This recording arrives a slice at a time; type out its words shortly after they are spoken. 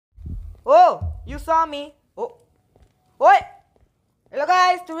Oh, you saw me. Oh. Oi. Hello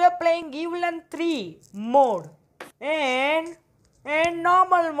guys, today we are playing EvilNun 3 mode. And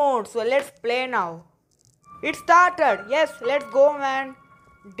normal mode. So let's play now. It started. Yes, let's go man.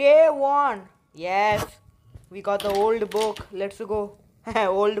 Day 1. Yes. We got the old book. Let's go.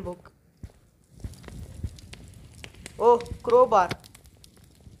 Old book. Oh, crowbar.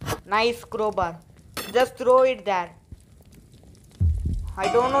 Nice crowbar. Just throw it there. I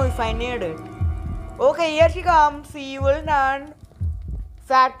don't know if I need it. Okay, here she comes. EvilNun.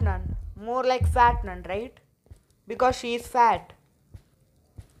 Fat nun. More like fat nun, right? Because she is fat.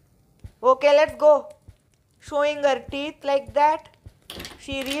 Okay, let's go. Showing her teeth like that.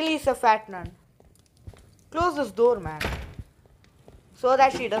 She really is a fat nun. Close this door, man. So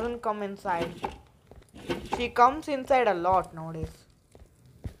that she doesn't come inside. She comes inside a lot nowadays.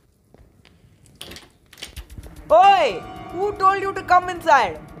 Oi! Who told you to come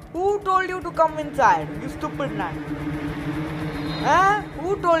inside? Who told you to come inside? You stupid nun. Huh?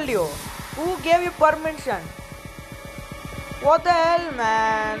 Who told you? Who gave you permission? What the hell,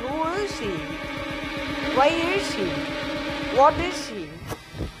 man? Who is she? Why is she? What is she?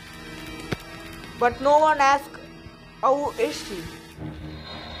 But no one asked, how is she?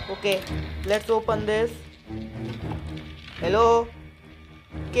 Okay, let's open this. Hello?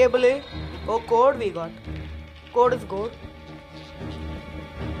 Cable? Oh, code we got. Code is good.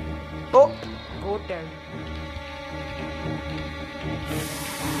 Oh, goated.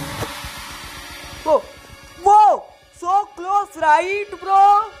 Oh, whoa! So close, right,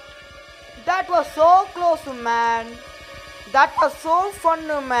 bro? That was so close, man. That was so fun,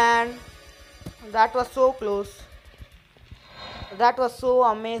 man. That was so close. That was so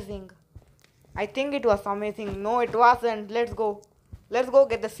amazing. I think it was amazing. No, it wasn't. Let's go. Let's go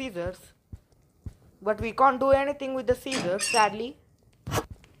get the scissors. But we can't do anything with the scissors, sadly.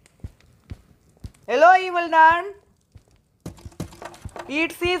 Hello, EvilNun.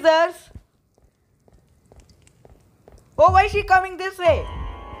 Eat scissors. Oh, why is she coming this way?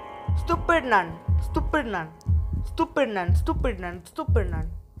 Stupid nun. Stupid nun. Stupid nun. Stupid nun. Stupid nun.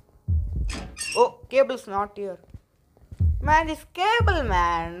 Oh, cable's not here. Man, this cable,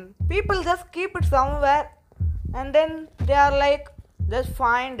 man. People just keep it somewhere. And then they are like, just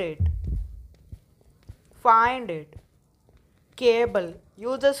find it. Find it. Cable.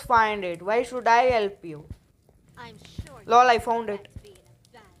 You just find it. Why should I help you? I'm sure. Lol, I found it.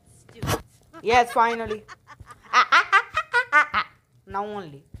 Yes, finally. Now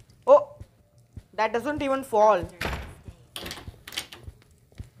only. Oh, that doesn't even fall.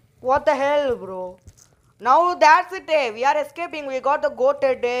 What the hell, bro? Now that's it, eh? We are escaping. We got the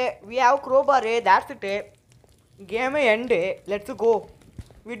goated, eh? We have crowbar, eh? That's it, eh? Game end, eh? Let's go.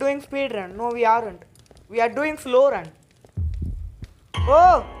 We're doing speed run. No, we aren't. We are doing slow run.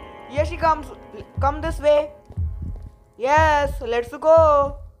 Oh, here she comes. Come this way. Yes, let's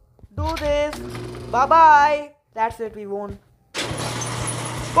go. Do this. Bye-bye. That's it, we won.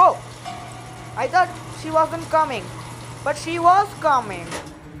 Oh, I thought she wasn't coming. But she was coming.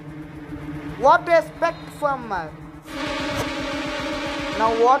 What to expect from her?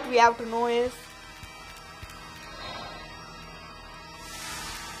 Now what we have to know is...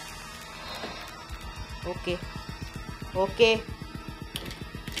 Okay. Okay.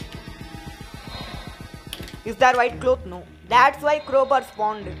 Is that white cloth? No. That's why crowbar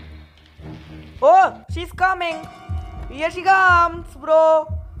spawned. Oh, she's coming. Here she comes, bro.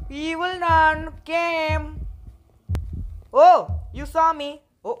 EvilNun came. Oh, you saw me.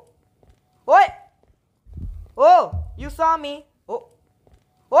 Oh. Oi. Oh, you saw me. Oh.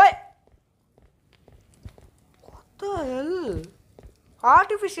 Oi. What the hell?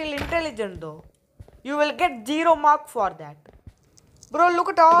 Artificial intelligence though. You will get 0 mark for that. Bro, look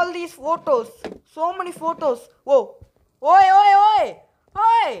at all these photos. So many photos. Whoa. Oi, oi, oi.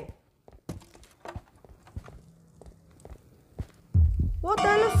 Oi. What the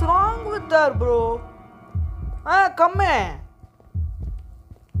hell is wrong with her, bro? Ah, come here.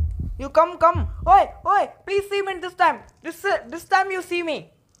 You come. Oi, oi. Please see me this time. This time you see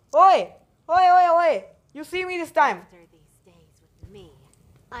me. Oi. Oi, oi, oi. You see me this time. After these days with me,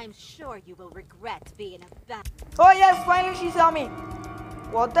 I'm sure you will regret being a bad. Oh yes, finally she saw me.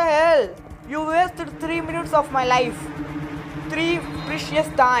 What the hell? You wasted 3 minutes of my life. 3 precious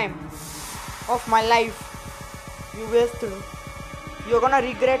time of my life. You wasted. You're gonna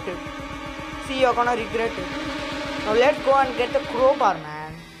regret it. See, you're gonna regret it. Now let's go and get the crowbar,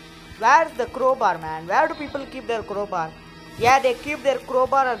 man. Where's the crowbar, man? Where do people keep their crowbar? Yeah, they keep their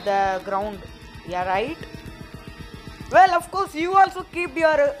crowbar at the ground. Yeah, right? Well, of course, you also keep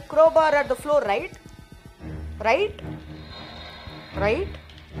your crowbar at the floor, right? Right? Right?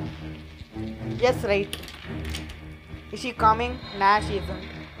 Yes, right. Is she coming? Nah, she isn't.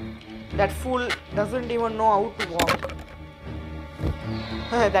 That fool doesn't even know how to walk.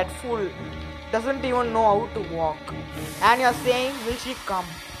 That fool doesn't even know how to walk. And you're saying, will she come?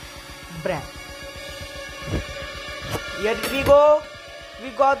 Bruh. Here we go. We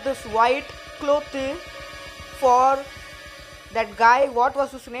got this white cloth for that guy. What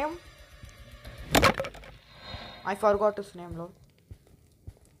was his name? I forgot his name, Lord.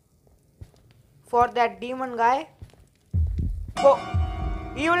 For that demon guy. Oh,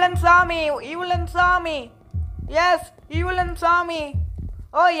 EvilNun saw me. EvilNun saw me. Yes, EvilNun saw me.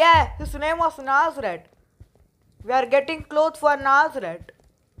 Oh yeah, his name was Nazareth. We are getting clothes for Nazareth.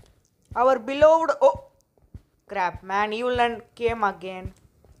 Our beloved. Oh, crap, man. EvilNun came again.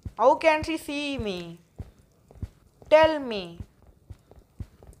 How can she see me? Tell me.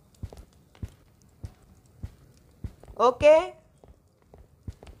 Okay.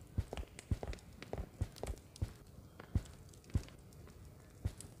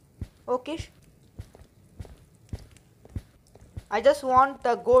 Okay. I just want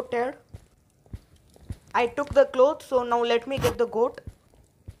the goat head. I took the clothes, so now let me get the goat.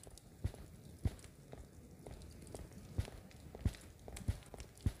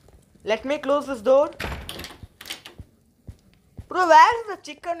 Let me close this door. Bro, where is the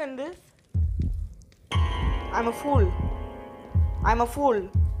chicken in this? I'm a fool. I'm a fool.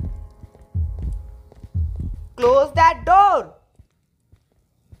 Close that door.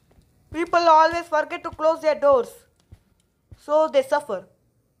 People always forget to close their doors. So they suffer.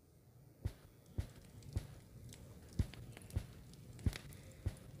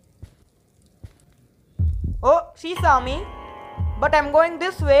 Oh, she saw me. But I'm going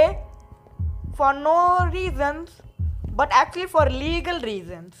this way for no reasons. But actually for legal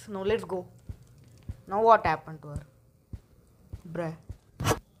reasons. Now let's go. Now what happened to her? Bruh.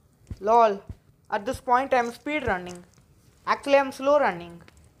 Lol. At this point I'm speed running. Actually I'm slow running.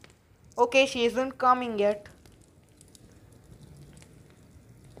 Okay, she isn't coming yet.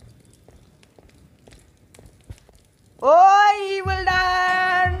 Oh,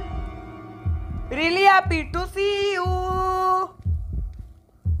 EvilNun! Really happy to see you.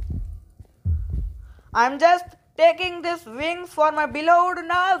 I'm just taking this wings for my beloved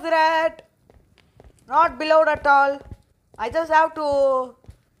Nazareth. Not beloved at all. I just have to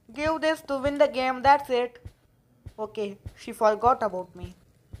give this to win the game. That's it. Okay, she forgot about me.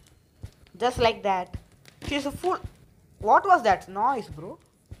 Just like that. She's a fool. What was that noise, bro?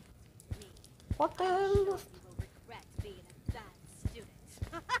 What the hell You is... will regret being a bad student.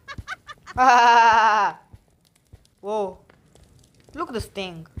 Whoa. Look at this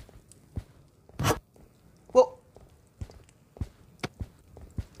thing. Whoa.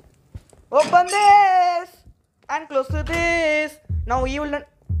 Open this! And close to this. Now EvilNun...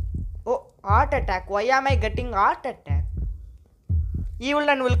 Oh, heart attack. Why am I getting heart attack?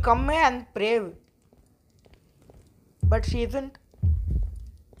 EvilNun will come and pray. But she isn't.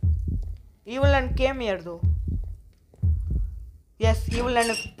 EvilNun came here though. Yes, EvilNun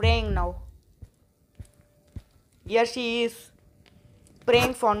is praying now. Here she is.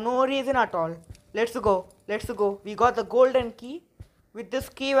 Praying for no reason at all. Let's go. Let's go. We got the golden key. With this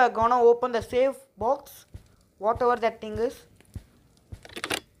key we're gonna open the safe box. Whatever that thing is.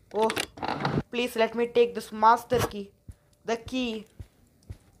 Oh, please let me take this master key. The key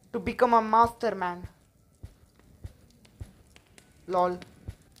to become a master man. Lol.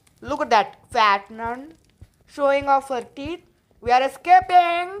 Look at that fat nun showing off her teeth. We are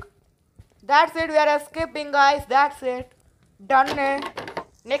escaping. That's it. We are escaping, guys. That's it. Done it.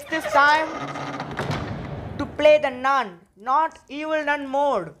 Next is time to play the nun. Not EvilNun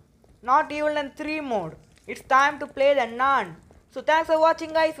mode. Not EvilNun 3 mode. It's time to play the nun. So thanks for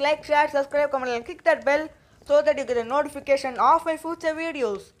watching, guys. Like, share, subscribe, comment and click that bell so that you get a notification of my future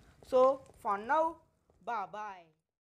videos. So for now, bye bye.